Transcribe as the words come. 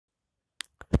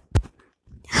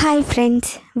Hi friends,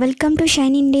 welcome to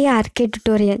shine India RK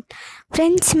tutorial.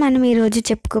 Friends, మనం ఈరోజు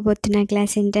చెప్పుకోబోతున్న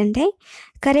class ఏంటంటే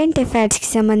current అఫైర్స్కి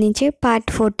సంబంధించి పార్ట్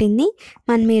 14ని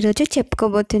మనం ఈరోజు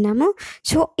చెప్పుకోబోతున్నాము.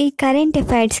 సో ఈ కరెంట్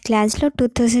అఫైర్స్ క్లాస్లో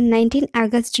 2019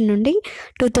 ఆగస్టు నుండి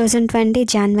 2020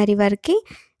 జనవరి వరకు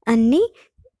అన్ని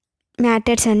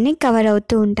మ్యాటర్స్ అన్నీ కవర్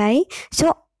అవుతూ ఉంటాయి. సో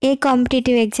ఏ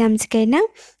కాంపిటేటివ్ ఎగ్జామ్స్కైనా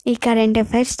ఈ కరెంట్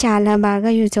అఫైర్స్ చాలా బాగా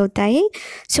యూజ్ అవుతాయి.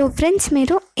 సో ఫ్రెండ్స్,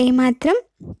 మీరు ఏమాత్రం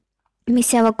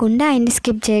మిస్ అవ్వకుండా అండ్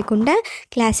స్కిప్ చేయకుండా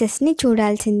క్లాసెస్ని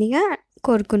చూడాల్సిందిగా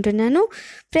కోరుకుంటున్నాను.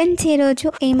 ఫ్రెండ్స్, ఈరోజు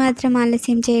ఏమాత్రం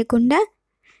ఆలస్యం చేయకుండా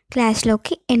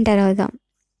క్లాస్లోకి ఎంటర్ అవుదాం.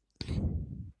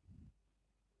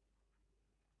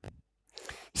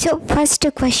 సో ఫస్ట్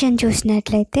క్వశ్చన్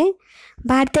చూసినట్లయితే,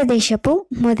 భారతదేశపు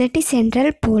మొదటి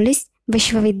సెంట్రల్ పోలీస్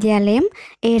విశ్వవిద్యాలయం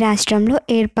ఏ రాష్ట్రంలో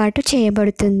ఏర్పాటు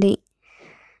చేయబడుతుంది?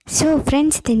 సో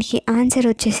ఫ్రెండ్స్, దీనికి ఆన్సర్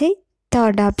వచ్చేసి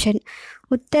థర్డ్ ఆప్షన్,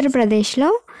 ఉత్తరప్రదేశ్లో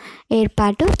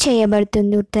ఏర్పాటు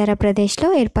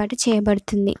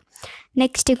చేయబడుతుంది.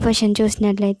 నెక్స్ట్ క్వశ్చన్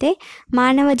చూసినట్లయితే,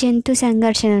 మానవ జంతు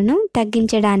సంఘర్షణను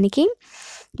తగ్గించడానికి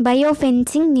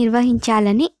బయోఫెన్సింగ్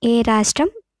నిర్వహించాలని ఏ రాష్ట్ర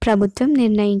ప్రభుత్వం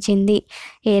నిర్ణయించింది?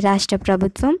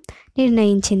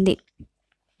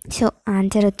 సో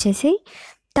ఆన్సర్ వచ్చేసి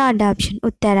third option,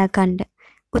 Uttarakhand.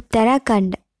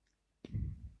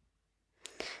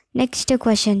 Next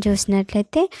question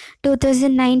చూసినట్లయితే,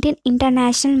 2019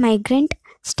 ఇంటర్నేషనల్ మైగ్రెంట్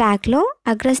స్టాక్లో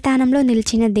అగ్రస్థానంలో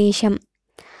నిలిచిన దేశం?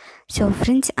 సో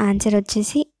ఫ్రెండ్స్, ఆన్సర్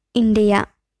వచ్చేసి ఇండియా.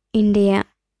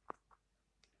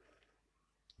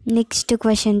 నెక్స్ట్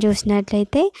క్వశ్చన్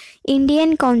చూసినట్లయితే,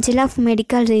 Indian council of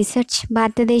medical research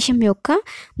భారతదేశం యొక్క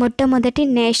మొట్టమొదటి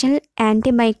నేషనల్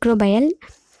యాంటీమైక్రోబయల్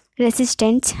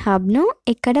రెసిస్టెన్స్ హబ్ను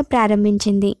ఎక్కడ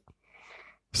ప్రారంభించింది?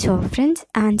 సో ఫ్రెండ్స్,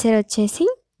 ఆన్సర్ వచ్చేసి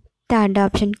థర్డ్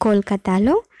ఆప్షన్,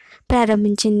 కోల్కతాలో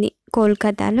ప్రారంభించింది.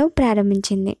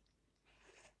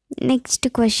 నెక్స్ట్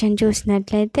క్వశ్చన్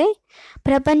చూసినట్లయితే,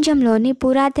 ప్రపంచంలోని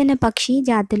పురాతన పక్షి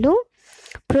జాతులు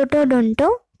ప్రోటోడొంటో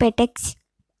పెటెక్స్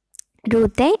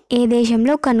రూతే ఏ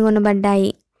దేశంలో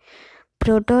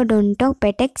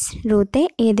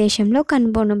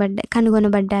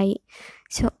కనుగొనబడ్డాయి?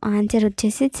 సో ఆన్సర్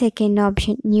వచ్చేసి సెకండ్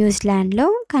ఆప్షన్, న్యూజిలాండ్లో.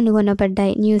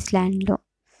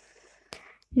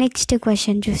 నెక్స్ట్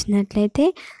క్వశ్చన్ చూసినట్లయితే,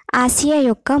 ఆసియా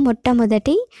యొక్క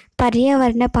మొట్టమొదటి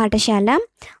పర్యావరణ పాఠశాల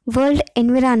వరల్డ్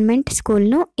ఎన్విరాన్మెంట్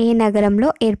స్కూల్ను ఏ నగరంలో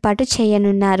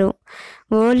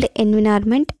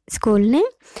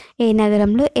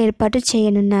ఏర్పాటు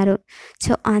చేయనున్నారు?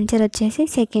 సో ఆన్సర్ వచ్చేసి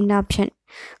సెకండ్ ఆప్షన్,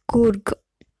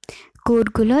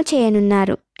 కూర్గులో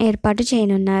ఏర్పాటు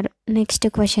చేయనున్నారు. నెక్స్ట్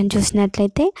క్వశ్చన్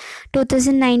చూసినట్లయితే,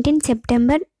 2019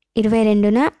 సెప్టెంబర్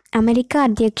 22న అమెరికా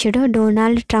అధ్యక్షుడు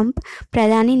డొనాల్డ్ ట్రంప్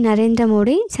ప్రధాని నరేంద్ర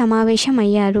మోడీ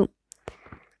సమావేశమయ్యారు.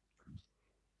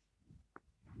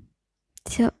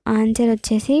 సో ఆన్సర్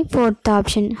వచ్చేసి ఫోర్త్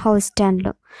ఆప్షన్,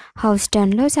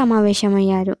 హౌస్టన్లో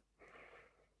సమావేశమయ్యారు.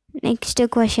 నెక్స్ట్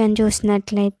క్వశ్చన్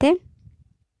చూసినట్లయితే,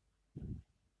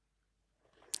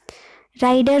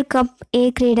 రైడర్ కప్ ఏ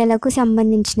క్రీడలకు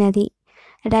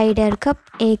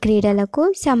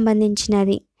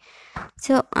సంబంధించినది?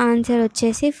 సో ఆన్సర్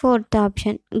వచ్చేసి ఫోర్త్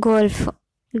ఆప్షన్,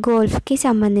 గోల్ఫ్కి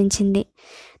సంబంధించింది.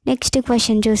 నెక్స్ట్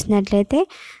క్వశ్చన్ చూసినట్లయితే,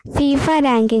 ఫీఫా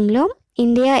ర్యాంకింగ్లో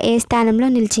ఇండియా ఏ స్థానంలో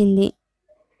నిలిచింది?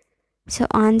 సో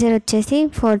ఆన్సర్ వచ్చేసి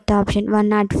ఫోర్త్ ఆప్షన్,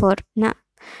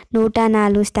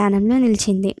 104 స్థానంలో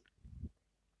నిలిచింది.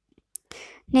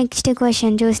 నెక్స్ట్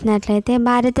క్వశ్చన్ చూసినట్లయితే,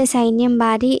 భారత సైన్యం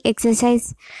భారీ ఎక్సర్సైజ్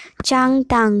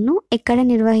చాంగ్తాంగ్ను ఎక్కడ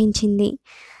నిర్వహించింది?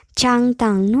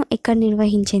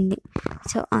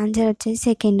 సో ఆన్సర్ వచ్చేసి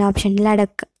సెకండ్ ఆప్షన్,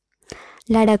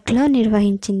 లడఖ్లో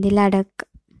నిర్వహించింది.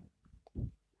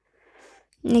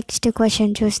 నెక్స్ట్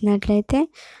క్వశ్చన్ చూసినట్లయితే,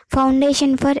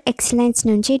 ఫౌండేషన్ ఫర్ ఎక్సలెన్స్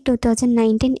నుంచి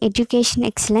 2019 ఎడ్యుకేషన్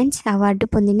ఎక్సలెన్స్ అవార్డు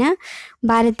పొందిన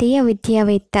భారతీయ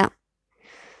విద్యావేత్త?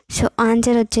 సో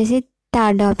ఆన్సర్ వచ్చేసి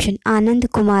third option, Anand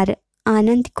Kumar.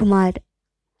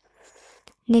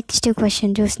 Next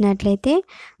question చూసినట్లయితే,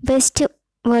 వెస్ట్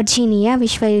వర్జీనియా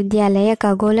విశ్వవిద్యాలయ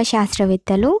ఖగోళ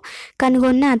శాస్త్రవేత్తలు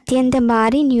కనుగొన్న అత్యంత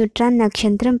భారీ న్యూట్రాన్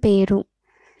నక్షత్రం పేరు?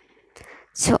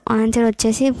 సో ఆన్సర్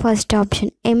వచ్చేసి first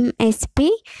option, MSP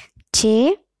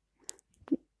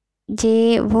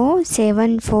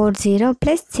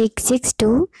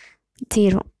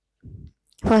JO740+6620.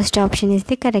 First option is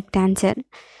the correct answer.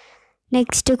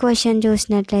 Next question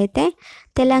చూసినట్లయితే,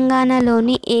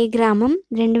 తెలంగాణలోని ఏ గ్రామం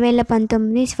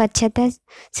 2019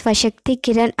 స్వశక్తి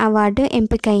కిరణ్ అవార్డు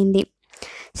ఎంపికైంది?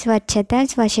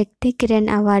 స్వశక్తి కిరణ్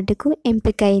అవార్డుకు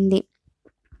ఎంపికైంది.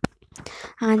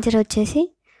 ఆన్సర్ వచ్చేసి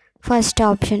first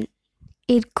option,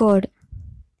 Irkode.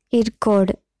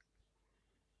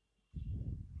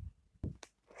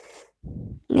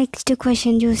 Next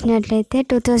question చూసినట్లయితే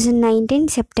 2019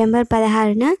 సెప్టెంబర్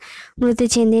 16న మృతి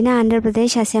చెందిన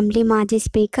ఆంధ్రప్రదేశ్ అసెంబ్లీ మాజీ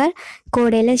స్పీకర్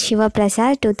కోడెల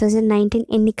శివప్రసాద్ 2019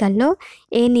 ఎన్నికల్లో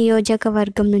ఏ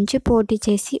నియోజకవర్గం నుంచి పోటీ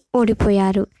చేసి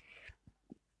ఓడిపోయారు?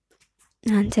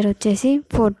 ఆన్సర్ వచ్చేసి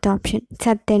ఫోర్త్ ఆప్షన్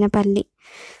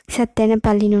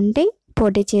సత్తెనపల్లి నుండి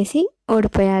పోటీ చేసి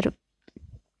ఓడిపోయారు.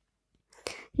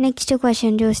 నెక్స్ట్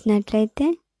క్వశ్చన్ చూసినట్లయితే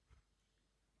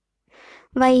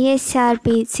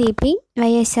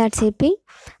వైఎస్ఆర్సీపీ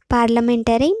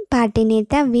పార్లమెంటరీ పార్టీ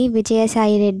నేత వి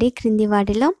విజయసాయిరెడ్డి క్రింది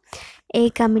వాటిలో ఏ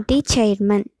కమిటీ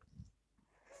చైర్మన్?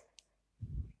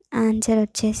 ఆన్సర్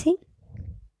వచ్చేసి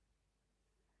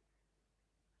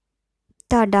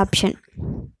థర్డ్ ఆప్షన్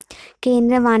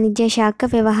కేంద్ర వాణిజ్య శాఖ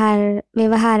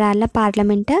వ్యవహారాల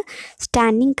parliament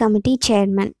standing committee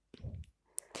chairman.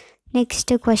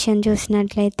 Next question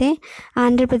చూసినట్లయితే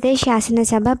ఆంధ్రప్రదేశ్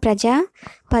శాసనసభ ప్రజా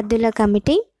పద్దుల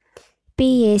కమిటీ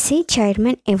పిఏసి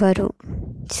చైర్మన్ ఎవరు?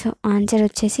 సో ఆన్సర్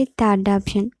వచ్చేసి third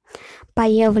option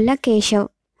Payyavula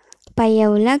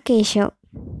Keshav.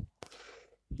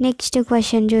 Next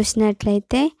question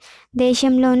చూసినట్లయితే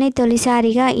దేశంలోనే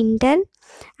తొలిసారిగా inter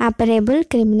operable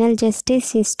criminal justice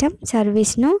system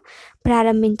సర్వీస్ను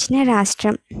ప్రారంభించిన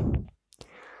రాష్ట్రం?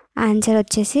 ఆన్సర్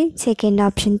వచ్చేసి second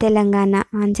option Telangana.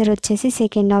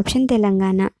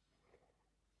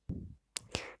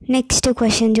 Next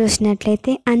question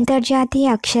చూసినట్లయితే అంతర్జాతీయ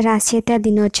అక్షరాస్యత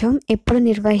దినోత్సవం ఎప్పుడు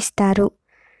నిర్వహిస్తారు?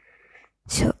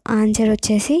 సో ఆన్సర్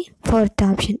వచ్చేసి ఫోర్త్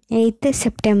ఆప్షన్ 8th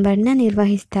సెప్టెంబర్న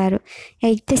నిర్వహిస్తారు.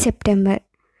 8th September.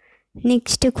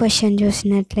 నెక్స్ట్ క్వశ్చన్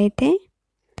చూసినట్లయితే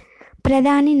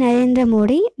ప్రధాని నరేంద్ర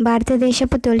మోడీ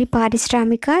భారతదేశపు తొలి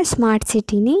పారిశ్రామిక స్మార్ట్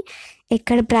సిటీని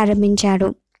ఎక్కడ ప్రారంభించాడు?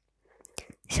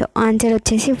 సో ఆన్సర్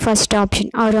వచ్చేసి ఫస్ట్ ఆప్షన్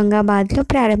ఔరంగాబాద్లో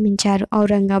ప్రారంభించారు.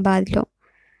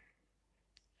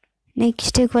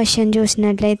 నెక్స్ట్ క్వశ్చన్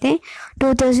చూసినట్లయితే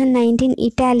 2019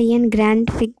 ఇటాలియన్ గ్రాండ్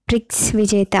ప్రిక్స్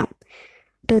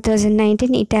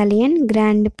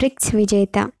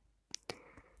విజేత.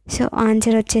 సో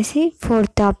ఆన్సర్ వచ్చేసి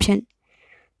fourth option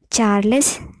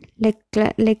Charles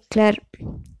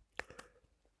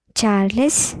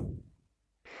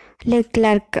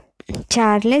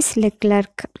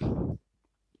లెక్లర్క్.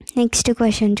 Next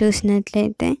question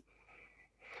చూసినట్లయితే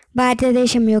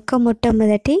భారతదేశం యొక్క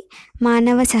మొట్టమొదటి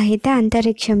మానవ సహిత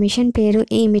అంతరిక్ష మిషన్ పేరు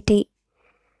ఏమిటి?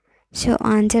 సో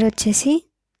ఆన్సర్ వచ్చేసి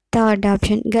third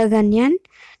option Gaganyaan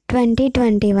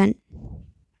 2021.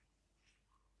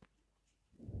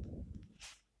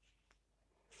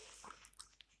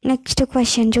 Next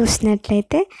question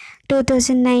చూసినట్లయితే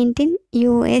 2019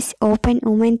 US ఓపెన్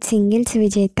ఉమెన్స్ సింగిల్స్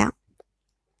విజేత?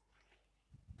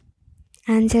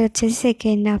 ఆన్సర్ వచ్చేసి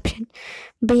సెకండ్ ఆప్షన్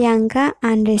బియాంకా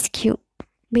ఆండ్రెస్క్యూ.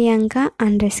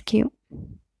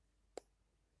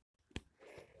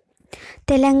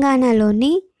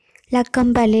 తెలంగాణలోని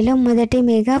లక్కంపల్లిలో మొదటి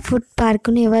మెగా ఫుడ్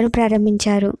పార్కును ఎవరు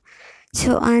ప్రారంభించారు? సో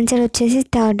ఆన్సర్ వచ్చేసి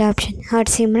third option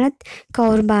Harsimrat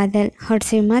Kaur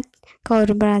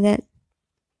Badal.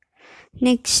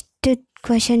 Next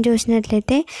question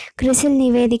చూసినట్లయితే క్రిసిల్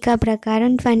నివేదిక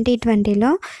ప్రకారం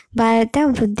 2020లో భారత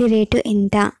వృద్ధి రేటు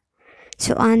ఎంత?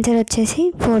 సో ఆన్సర్ వచ్చేసి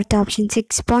ఫోర్త్ ఆప్షన్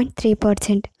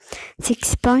 6.3%.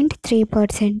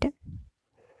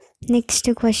 నెక్స్ట్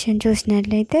క్వశ్చన్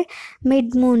చూసినట్లయితే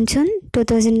మిడ్ మాన్సూన్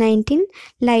 2019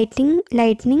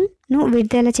 లైట్నింగ్ను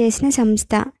విడుదల చేసిన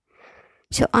సంస్థ?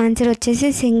 సో ఆన్సర్ వచ్చేసి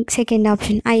second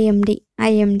option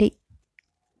IMD.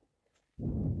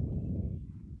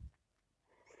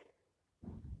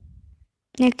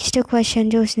 Next question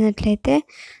చూసినట్లయితే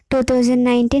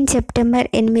 2019 సెప్టెంబర్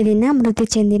 8న మృతి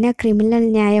చెందిన క్రిమినల్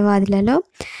న్యాయవాదులలో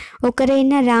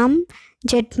ఒకరైన రామ్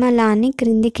జెఠ్మలానీ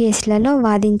క్రింది కేసులలో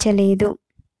వాదించలేదు?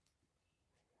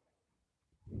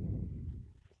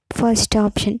 ఫస్ట్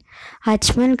ఆప్షన్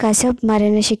అజ్మల్ కసబ్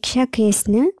మరణశిక్ష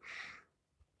కేసును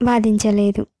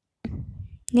వాదించలేదు.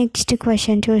 నెక్స్ట్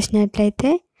క్వశ్చన్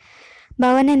చూసినట్లయితే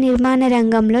భవన నిర్మాణ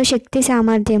రంగంలో శక్తి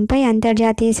సామర్థ్యంపై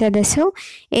అంతర్జాతీయ సదస్సు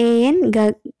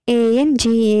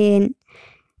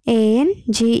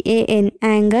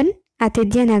ANGAN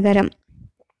ఆతిథ్య నగరం?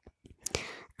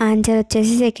 ఆన్సర్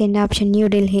వచ్చేసి second option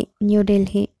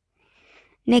New Delhi.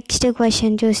 Next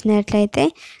question చూసినట్లయితే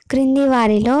క్రింది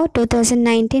వారిలో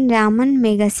 2019 రామన్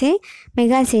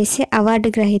మెగాసేసే అవార్డు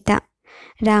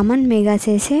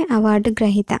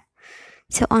గ్రహీత?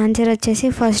 సో ఆన్సర్ వచ్చేసి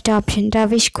first option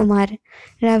Ravish Kumar.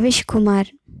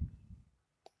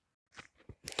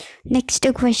 Next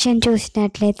question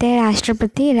చూసినట్లయితే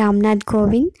రాష్ట్రపతి రామ్నాథ్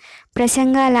కోవింద్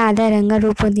ప్రసంగాల ఆధారంగా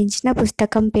రూపొందించిన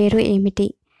పుస్తకం పేరు ఏమిటి?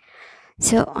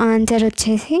 సో ఆన్సర్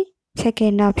వచ్చేసి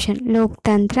సెకండ్ ఆప్షన్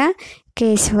లోక్తంత్ర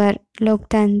కేస్వర్.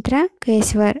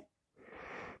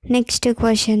 నెక్స్ట్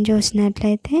క్వశ్చన్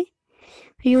చూసినట్లయితే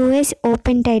యుఎస్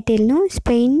ఓపెన్ టైటిల్ను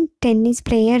Spain tennis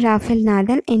player Rafael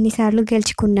Nadal ఎన్నిసార్లు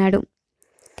గెలుచుకున్నాడు?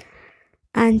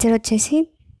 ఆన్సర్ వచ్చేసి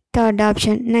థర్డ్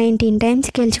ఆప్షన్ 19 టైమ్స్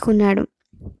గెలుచుకున్నాడు.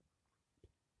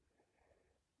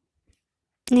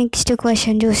 నెక్స్ట్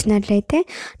క్వశ్చన్ చూసినట్లయితే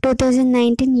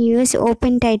 2019 యుఎస్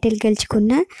ఓపెన్ టైటిల్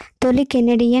గెలుచుకున్న తొలి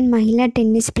కెనడియన్ మహిళా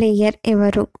టెన్నిస్ ప్లేయర్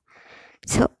ఎవరు?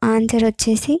 సో ఆన్సర్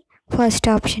వచ్చేసి first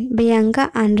option Bianca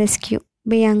ఆండ్రెస్క్యూ.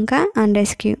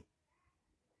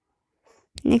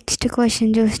 Next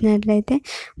question చూసినట్లయితే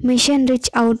మిషన్ రీచ్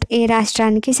అవుట్ ఏ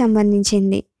రాష్ట్రానికి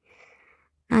సంబంధించింది?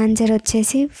 ఆన్సర్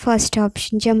వచ్చేసి ఫస్ట్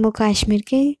ఆప్షన్ జమ్మూ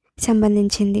కాశ్మీర్కి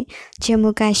సంబంధించింది,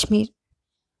 జమ్మూ కాశ్మీర్.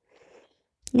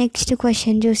 నెక్స్ట్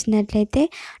క్వశ్చన్ చూసినట్లయితే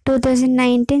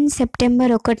 2019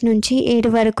 సెప్టెంబర్ 1 నుంచి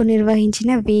 7 వరకు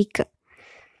నిర్వహించిన వీక్.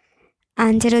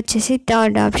 ఆన్సర్ వచ్చేసి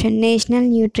third option national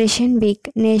nutrition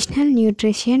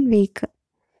week.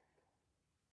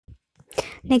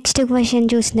 Next question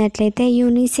చూసినట్లయితే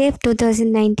UNICEF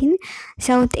 2019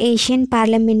 south Asian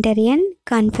పార్లమెంటరియన్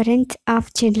conference of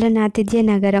children ఆతిథ్య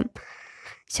నగరం.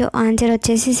 సో ఆన్సర్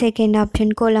వచ్చేసి second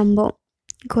option Colombo.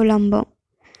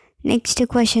 Next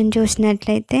question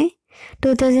చూసినట్లయితే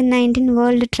 2019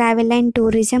 world travel and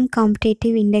tourism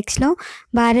competitive ఇండెక్స్లో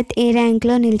Bharat ఏ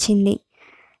ర్యాంక్లో నిలిచింది?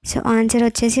 సో ఆన్సర్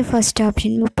వచ్చేసి ఫస్ట్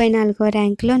ఆప్షన్ 34వ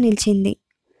ర్యాంక్లో నిలిచింది.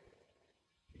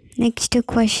 నెక్స్ట్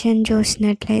క్వశ్చన్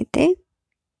చూసినట్లయితే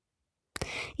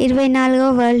 24వ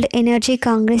world energy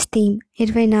Congress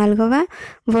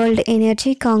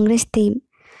theme.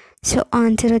 So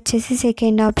answer వచ్చేసి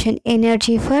second option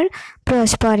energy for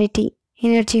prosperity.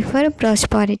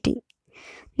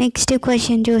 Next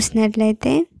question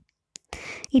చూసినట్లయితే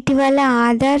ఇటీవల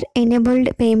Aadhaar enabled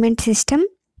payment system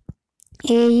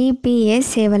AEPS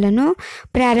సేవలను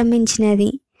ప్రారంభించినది?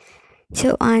 So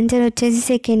answer వచ్చేసి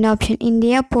second option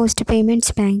India post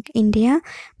payments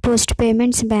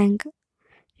bank.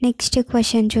 Next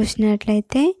question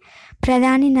చూసినట్లయితే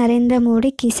ప్రధాని నరేంద్ర మోడీ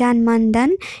కిసాన్ మాన్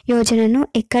ధన్ యోజనను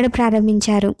ఎక్కడ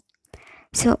ప్రారంభించారు?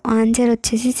 సో ఆన్సర్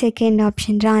వచ్చేసి సెకండ్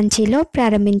ఆప్షన్ రాంచీలో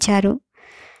ప్రారంభించారు.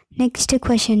 నెక్స్ట్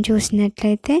క్వశ్చన్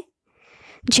చూసినట్లయితే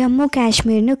జమ్మూ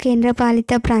కాశ్మీర్ను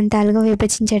కేంద్రపాలిత ప్రాంతాలుగా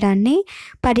విభజించడాన్ని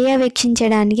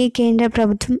పర్యవేక్షించడానికి కేంద్ర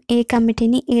ప్రభుత్వం ఏ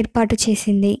కమిటీని ఏర్పాటు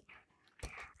చేసింది?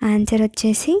 ఆన్సర్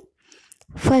వచ్చేసి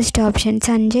ఫస్ట్ ఆప్షన్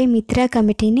సంజయ్ మిత్రా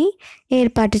కమిటీని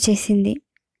ఏర్పాటు చేసింది.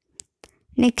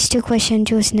 నెక్స్ట్ క్వశ్చన్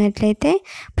చూసినట్లయితే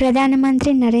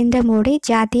ప్రధానమంత్రి నరేంద్ర మోడీ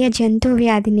జాతీయ జంతు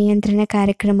వ్యాధి నియంత్రణ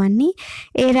కార్యక్రమాన్ని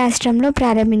ఏ రాష్ట్రంలో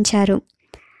ప్రారంభించారు?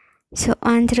 సో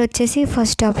ఆన్సర్ వచ్చేసి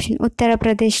ఫస్ట్ ఆప్షన్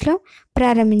ఉత్తరప్రదేశ్లో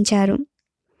ప్రారంభించారు.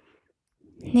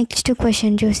 నెక్స్ట్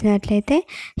క్వశ్చన్ చూసినట్లయితే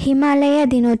హిమాలయ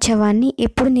దినోత్సవాన్ని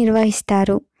ఎప్పుడు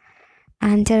నిర్వహిస్తారు?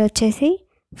 ఆన్సర్ వచ్చేసి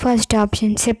ఫస్ట్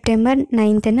ఆప్షన్ సెప్టెంబర్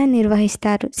 9న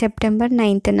నిర్వహిస్తారు, సెప్టెంబర్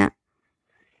 9న.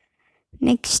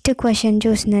 నెక్స్ట్ క్వశ్చన్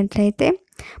చూసినట్లయితే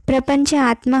ప్రపంచ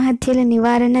ఆత్మహత్యల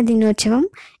నివారణ దినోత్సవం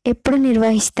ఎప్పుడు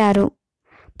నిర్వహిస్తారు?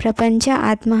 ప్రపంచ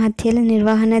ఆత్మహత్యల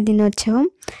నిర్వహణ దినోత్సవం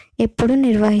ఎప్పుడు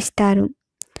నిర్వహిస్తారు?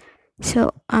 సో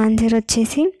ఆన్సర్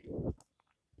వచ్చేసి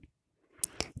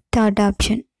థర్డ్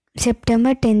ఆప్షన్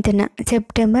సెప్టెంబర్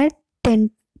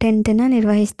 10న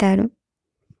నిర్వహిస్తారు.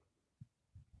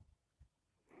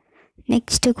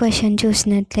 నెక్స్ట్ క్వశ్చన్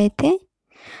చూసినట్లయితే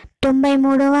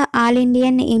 93వ all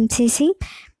Indian MCC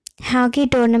hockey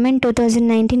tournament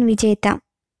 2019 విజేత?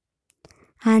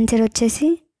 ఆన్సర్ వచ్చేసి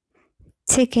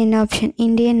second option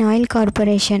Indian oil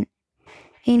corporation.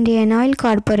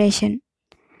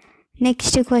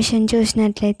 Next question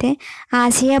చూసినట్లయితే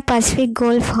Asia Pacific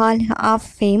golf hall of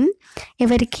fame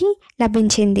ఎవరికి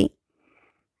లభించింది?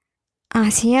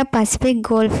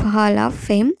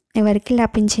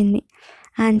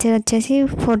 ఆన్సర్ వచ్చేసి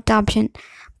ఫోర్త్ ఆప్షన్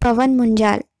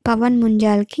పవన్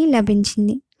ముంజాల్కి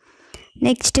లభించింది.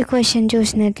 నెక్స్ట్ క్వశ్చన్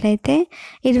చూసినట్లయితే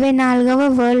 24వ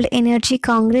వరల్డ్ ఎనర్జీ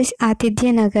కాంగ్రెస్ ఆతిథ్య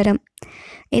నగరం?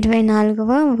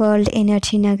 24వ వరల్డ్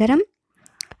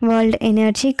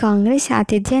ఎనర్జీ కాంగ్రెస్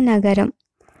ఆతిథ్య నగరం.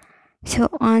 సో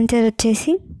ఆన్సర్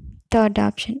వచ్చేసి third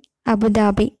option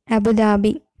Abu Dhabi.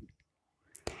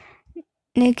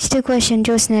 Next question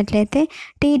చూసినట్లయితే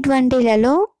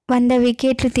T20లలో 100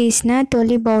 వికెట్లు తీసిన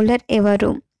తొలి బౌలర్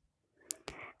ఎవరు?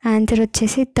 ఆన్సర్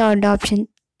వచ్చేసి third option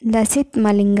Lasith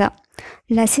Malinga.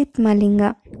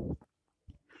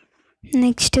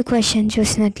 Next question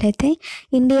చూసినట్లయితే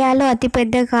ఇండియాలో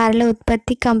అతిపెద్ద కార్ల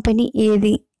ఉత్పత్తి కంపెనీ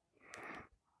ఏది?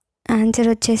 ఆన్సర్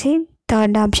వచ్చేసి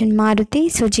third option Maruti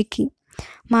Suzuki.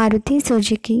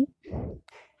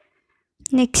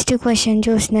 Next question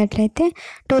చూసినట్లయితే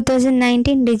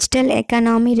 2019 డిజిటల్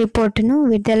ఎకానమీ రిపోర్టును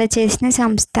విడుదల చేసిన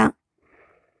సంస్థ?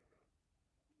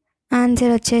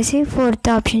 ఆన్సర్ వచ్చేసి fourth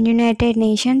option United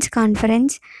nations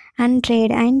conference and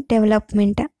trade and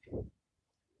development.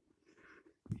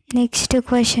 Next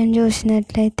question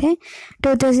చూసినట్లయితే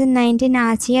 2019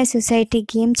 ఆసియా సొసైటీ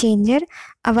గేమ్ చేంజర్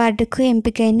అవార్డుకు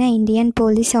ఎంపికైన ఇండియన్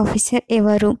పోలీస్ ఆఫీసర్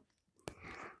ఎవరు?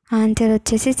 ఆన్సర్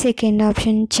వచ్చేసి సెకండ్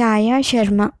ఆప్షన్ ఛాయా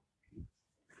శర్మ.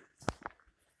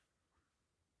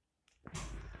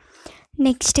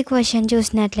 నెక్స్ట్ క్వశ్చన్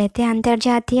చూసినట్లయితే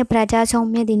అంతర్జాతీయ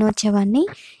ప్రజాస్వామ్య దినోత్సవాన్ని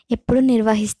ఎప్పుడు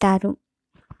నిర్వహిస్తారు?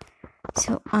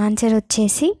 సో ఆన్సర్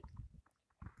వచ్చేసి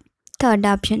థర్డ్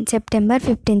ఆప్షన్ సెప్టెంబర్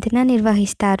 15న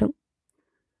నిర్వహిస్తారు.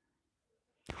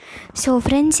 సో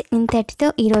ఫ్రెండ్స్, ఇంతటితో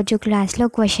ఈరోజు క్లాస్లో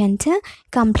క్వశ్చన్స్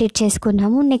కంప్లీట్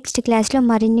చేసుకున్నాము. నెక్స్ట్ క్లాస్లో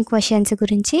మరిన్ని క్వశ్చన్స్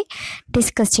గురించి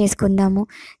డిస్కస్ చేసుకుందాము.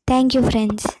 Thank you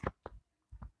friends.